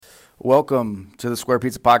Welcome to the Square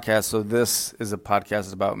Pizza Podcast. So this is a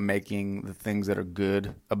podcast about making the things that are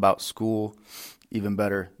good about school even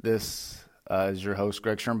better. This is your host,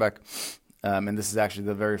 Greg Schoenbeck, and this is actually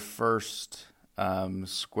the very first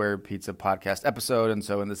Square Pizza Podcast episode. And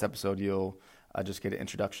so in this episode, you'll just get an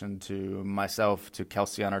introduction to myself, to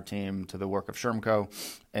Kelsey on our team, to the work of Shermco,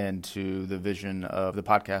 and to the vision of the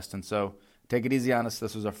podcast. And so take it easy on us.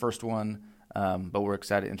 This was our first one. But we're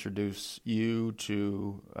excited to introduce you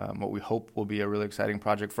to what we hope will be a really exciting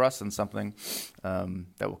project for us and something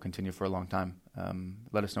that will continue for a long time.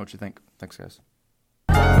 Let us know what you think. Thanks, guys.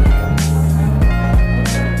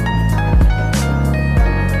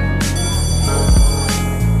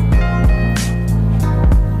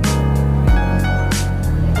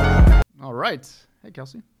 All right. Hey,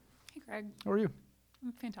 Kelsey. Hey, Greg. How are you?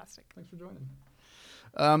 I'm fantastic. Thanks for joining.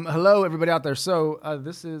 Hello, everybody out there. So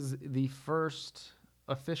this is the first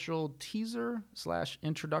official teaser /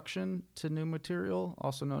 introduction to new material,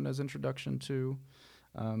 also known as introduction to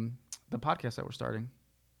the podcast that we're starting.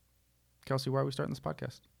 Kelsey, why are we starting this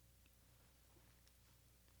podcast?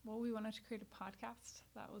 Well, we wanted to create a podcast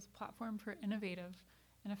that was a platform for innovative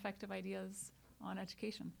and effective ideas on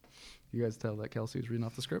education. You guys tell that Kelsey was reading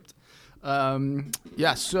off the script.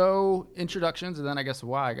 So introductions, and then I guess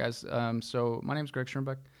why, guys. So my name is Greg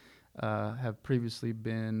Schoenbeck. Have previously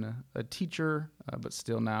been a teacher, but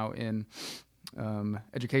still now in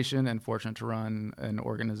education, and fortunate to run an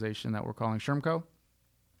organization that we're calling Shermco.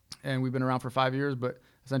 And we've been around for 5 years, but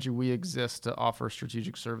essentially we exist to offer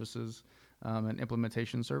strategic services and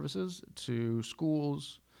implementation services to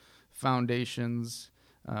schools, foundations,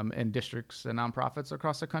 and districts and nonprofits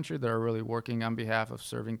across the country that are really working on behalf of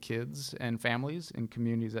serving kids and families in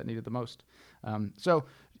communities that need it the most.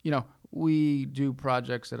 We do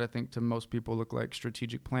projects that I think to most people look like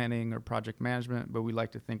strategic planning or project management, but we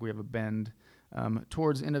like to think we have a bend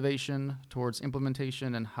towards innovation, towards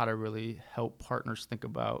implementation, and how to really help partners think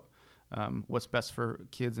about what's best for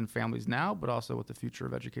kids and families now, but also what the future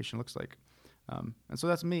of education looks like. And so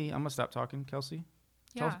that's me. I'm going to stop talking. Kelsey,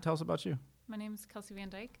 tell us about you. My name is Kelsey Van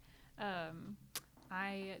Dyke.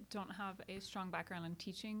 I don't have a strong background in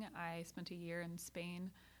teaching. I spent a year in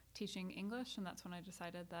Spain teaching English, and that's when I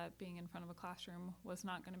decided that being in front of a classroom was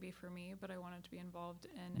not going to be for me, but I wanted to be involved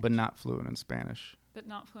in... But not fluent in Spanish. But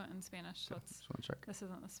not fluent in Spanish. Okay, just want to check. This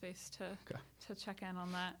isn't the space to check in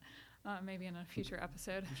on that. Maybe in a future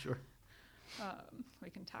episode. Sure. We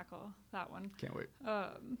can tackle that one. Can't wait.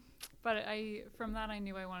 But from that, I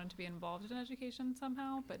knew I wanted to be involved in education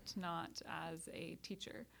somehow, but not as a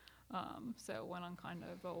teacher. So went on kind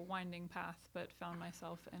of a winding path, but found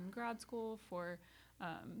myself in grad school for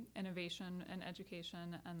innovation and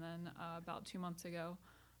education. And then about 2 months ago,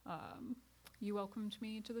 you welcomed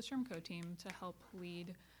me to the Shermco team to help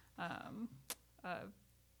lead a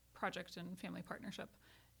project and family partnership.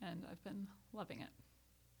 And I've been loving it.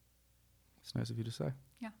 It's nice of you to say.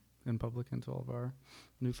 Yeah. In public and to all of our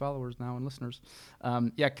new followers now and listeners.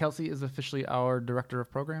 Kelsey is officially our director of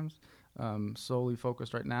programs, solely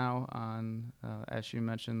focused right now on, as you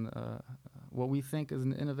mentioned, what we think is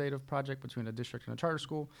an innovative project between a district and a charter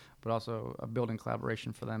school, but also a building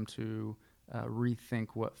collaboration for them to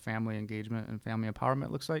rethink what family engagement and family empowerment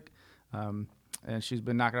looks like. And she's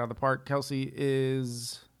been knocking it out of the park. Kelsey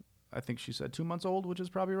is, I think she said 2 months old, which is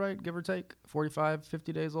probably right, give or take, 45,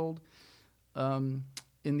 50 days old.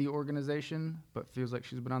 In the organization, but feels like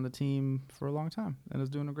she's been on the team for a long time and is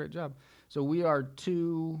doing a great job. So we are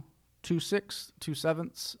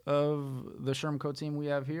 2/7 of the Shermco team we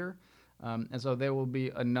have here. And so there will be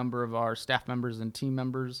a number of our staff members and team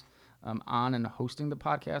members on and hosting the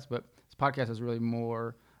podcast, but this podcast is really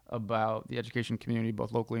more about the education community,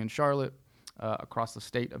 both locally in Charlotte, across the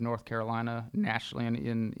state of North Carolina, nationally,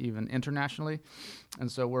 and even internationally.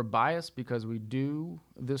 And so we're biased because we do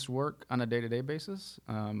this work on a day-to-day basis.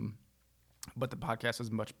 But the podcast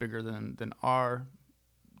is much bigger than our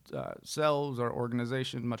selves, our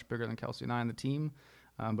organization, much bigger than Kelsey and I and the team,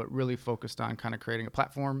 but really focused on kind of creating a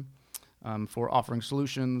platform for offering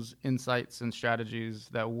solutions, insights, and strategies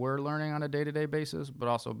that we're learning on a day-to-day basis, but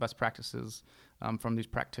also best practices from these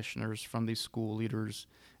practitioners, from these school leaders,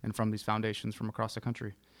 and from these foundations from across the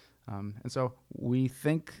country. And so we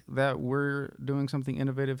think that we're doing something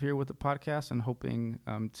innovative here with the podcast and hoping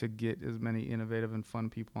to get as many innovative and fun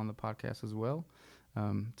people on the podcast as well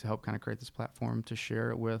to help kind of create this platform to share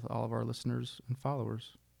it with all of our listeners and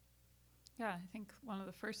followers. Yeah, I think one of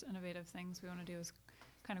the first innovative things we want to do is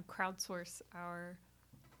kind of crowdsource our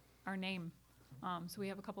name. So we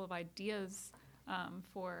have a couple of ideas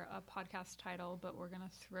for a podcast title, but we're going to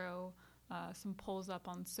throw some polls up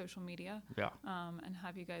on social media and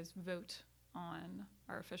have you guys vote on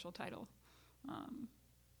our official title.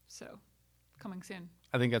 So coming soon.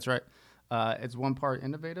 I think that's right. It's one part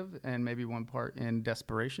innovative and maybe one part in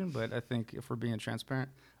desperation, but I think if we're being transparent,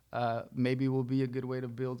 maybe will be a good way to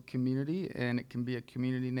build community, and it can be a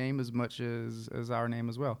community name as much as our name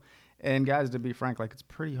as well. And guys, to be frank, like, it's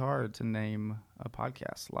pretty hard to name a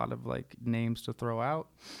podcast. A lot of like names to throw out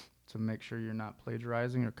to make sure you're not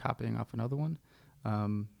plagiarizing or copying off another one.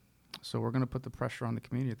 So we're going to put the pressure on the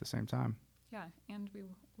community at the same time. Yeah, and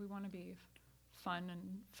we want to be fun and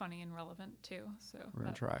funny and relevant too. So We're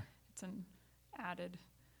going to try. It's an added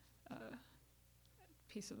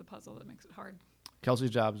piece of the puzzle that makes it hard. Kelsey's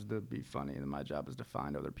job is to be funny, and my job is to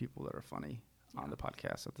find other people that are funny on the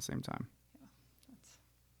podcast at the same time. Yeah,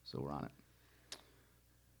 so we're on it.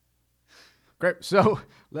 Great. So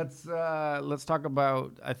let's talk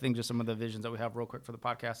about, I think, just some of the visions that we have real quick for the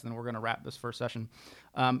podcast, and then we're going to wrap this first session.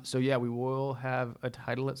 We will have a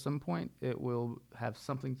title at some point. It will have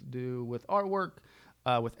something to do with artwork,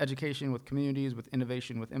 with education, with communities, with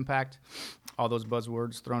innovation, with impact, all those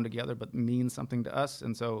buzzwords thrown together, but mean something to us.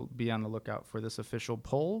 And so be on the lookout for this official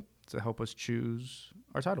poll to help us choose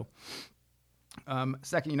our title.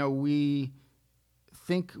 Second, we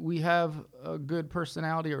think we have a good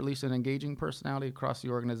personality, or at least an engaging personality across the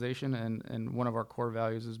organization. And one of our core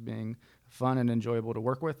values is being fun and enjoyable to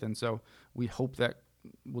work with. And so we hope that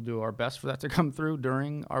we'll do our best for that to come through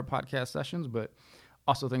during our podcast sessions, but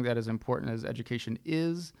also think that as important as education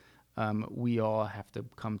is, we all have to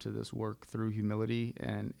come to this work through humility,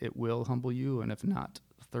 and it will humble you. And if not,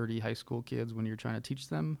 30 high school kids, when you're trying to teach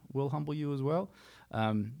them, will humble you as well.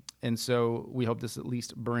 And so we hope this at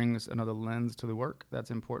least brings another lens to the work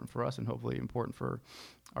that's important for us, and hopefully important for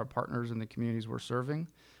our partners in the communities we're serving.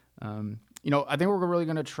 I think we're really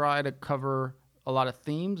going to try to cover a lot of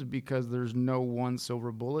themes, because there's no one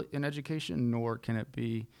silver bullet in education, nor can it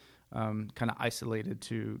be kind of isolated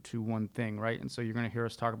to one thing, right? And so you're going to hear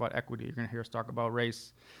us talk about equity. You're going to hear us talk about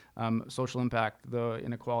race, social impact, the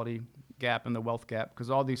inequality gap, and the wealth gap,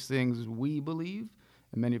 because all these things we believe,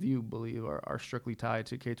 and many of you believe, are strictly tied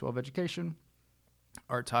to K-12 education,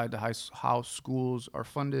 are tied to how schools are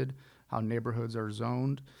funded, how neighborhoods are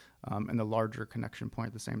zoned, and the larger connection point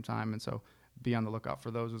at the same time. And so be on the lookout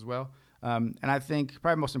for those as well. And I think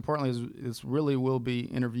probably most importantly is this really will be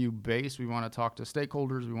interview based. We want to talk to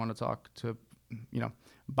stakeholders. We want to talk to,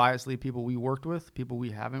 biasly people we worked with, people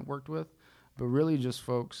we haven't worked with, but really just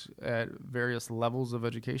folks at various levels of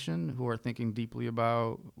education who are thinking deeply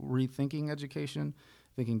about rethinking education,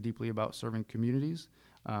 thinking deeply about serving communities,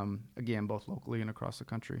 again, both locally and across the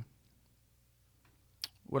country.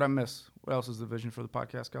 What'd I miss? What else is the vision for the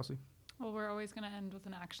podcast, Kelsey? Well, we're always going to end with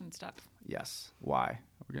an action step. Yes. Why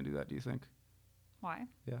are we going to do that, do you think? Why?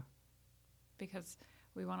 Yeah. Because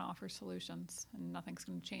we want to offer solutions, and nothing's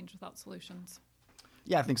going to change without solutions.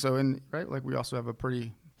 Yeah, I think so. And like we also have a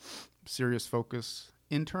pretty serious focus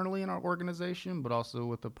internally in our organization, but also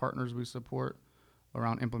with the partners we support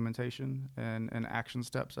around implementation and action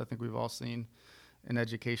steps. I think we've all seen in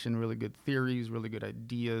education really good theories, really good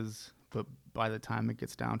ideas, but by the time it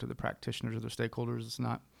gets down to the practitioners or the stakeholders, it's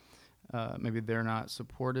not, maybe they're not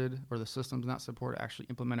supported, or the system's not supported, actually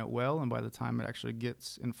implement it well. And by the time it actually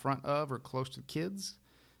gets in front of or close to kids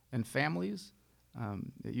and families,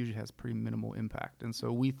 it usually has pretty minimal impact. And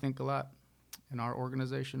so we think a lot in our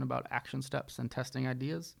organization about action steps and testing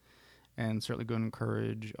ideas, and certainly going to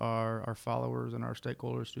encourage our followers and our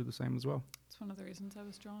stakeholders to do the same as well. It's one of the reasons I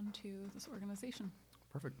was drawn to this organization.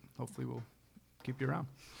 Perfect. Hopefully we'll keep you around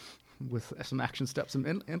with some action steps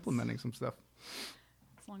and implementing some stuff.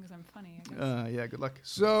 As long as I'm funny, I guess. Yeah, good luck.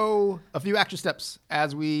 So a few action steps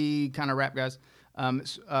as we kind of wrap, guys.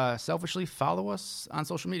 Selfishly, follow us on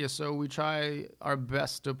social media. So we try our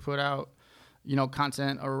best to put out,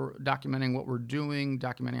 content or documenting what we're doing,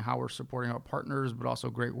 documenting how we're supporting our partners, but also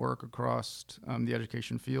great work across the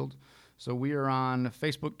education field. So we are on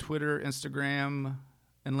Facebook, Twitter, Instagram,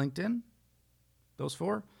 and LinkedIn. Those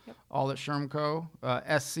four. Yep. All at SHRM-Co.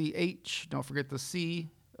 SCH, don't forget the C.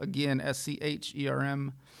 Again,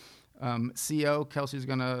 SCHERM. CO, Kelsey's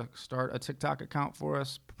going to start a TikTok account for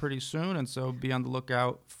us pretty soon, and so be on the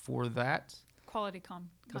lookout for that. Quality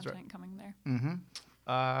content coming there.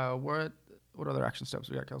 Mm-hmm. What other action steps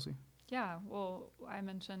we got, Kelsey? Yeah, well, I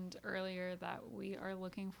mentioned earlier that we are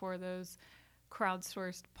looking for those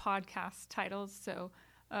crowdsourced podcast titles, so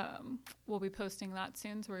we'll be posting that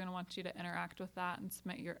soon, so we're going to want you to interact with that and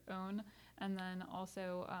submit your own. And then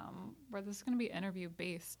also, where this is going to be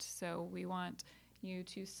interview-based, so we want you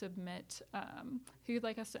to submit who you'd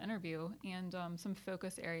like us to interview and some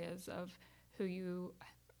focus areas of who you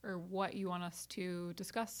or what you want us to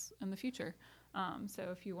discuss in the future. So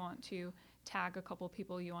if you want to tag a couple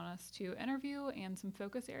people you want us to interview and some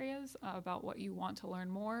focus areas about what you want to learn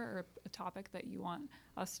more or a topic that you want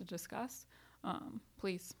us to discuss,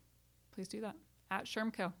 please do that at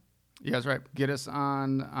SHRMCO. Yeah, that's right. Get us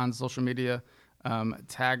on social media.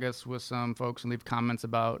 Tag us with some folks and leave comments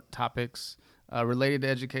about topics related to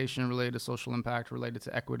education, related to social impact, related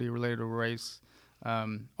to equity, related to race,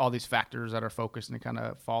 all these factors that are focused and kind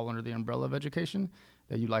of fall under the umbrella of education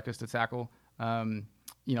that you'd like us to tackle.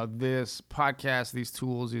 This podcast, these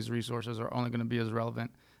tools, these resources are only going to be as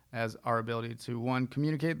relevant as our ability to, one,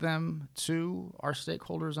 communicate them to our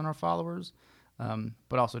stakeholders and our followers,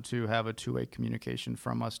 but also to have a two-way communication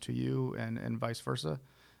from us to you and vice versa.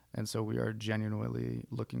 And so we are genuinely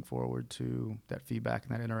looking forward to that feedback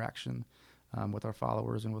and that interaction with our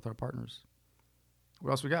followers and with our partners.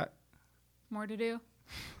 What else we got? More to do.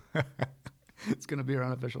 It's going to be our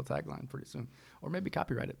unofficial tagline pretty soon. Or maybe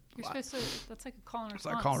copyright it. You're supposed to, that's like a call and It's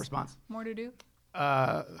response. like call and response. More to do.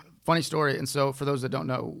 Funny story. And so for those that don't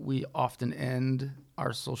know, we often end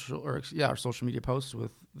our social media posts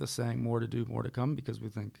with the saying more to do, more to come, because we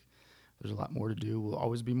think there's a lot more to do. Will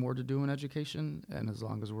always be more to do in education. And as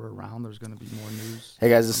long as we're around, there's going to be more news. Hey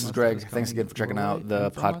guys, this is Greg. Thanks again for checking out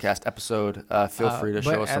the podcast episode. Feel free to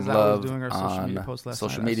show us some love on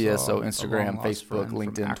social media. So Instagram, Facebook,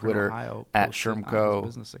 LinkedIn, Twitter, at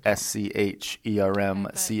SHRMCO,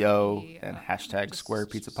 SCHERMCO, and hashtag Square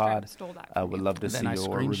Pizza Pod. Would love to see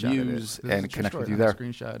your reviews and connect with you there.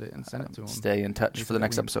 Screenshot it and send it to him. Stay in touch for the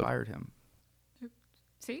next episode. Inspired him.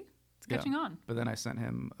 See? It's catching on. But then I sent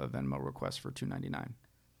him a Venmo request for $2.99, and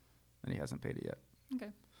he hasn't paid it yet.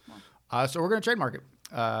 Okay. Well. So we're going to trademark it.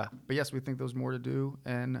 But yes, we think there's more to do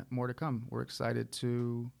and more to come. We're excited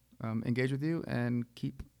to engage with you and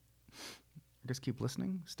keep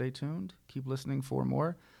listening. Stay tuned. Keep listening for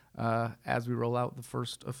more as we roll out the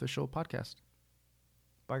first official podcast.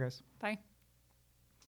 Bye, guys. Bye.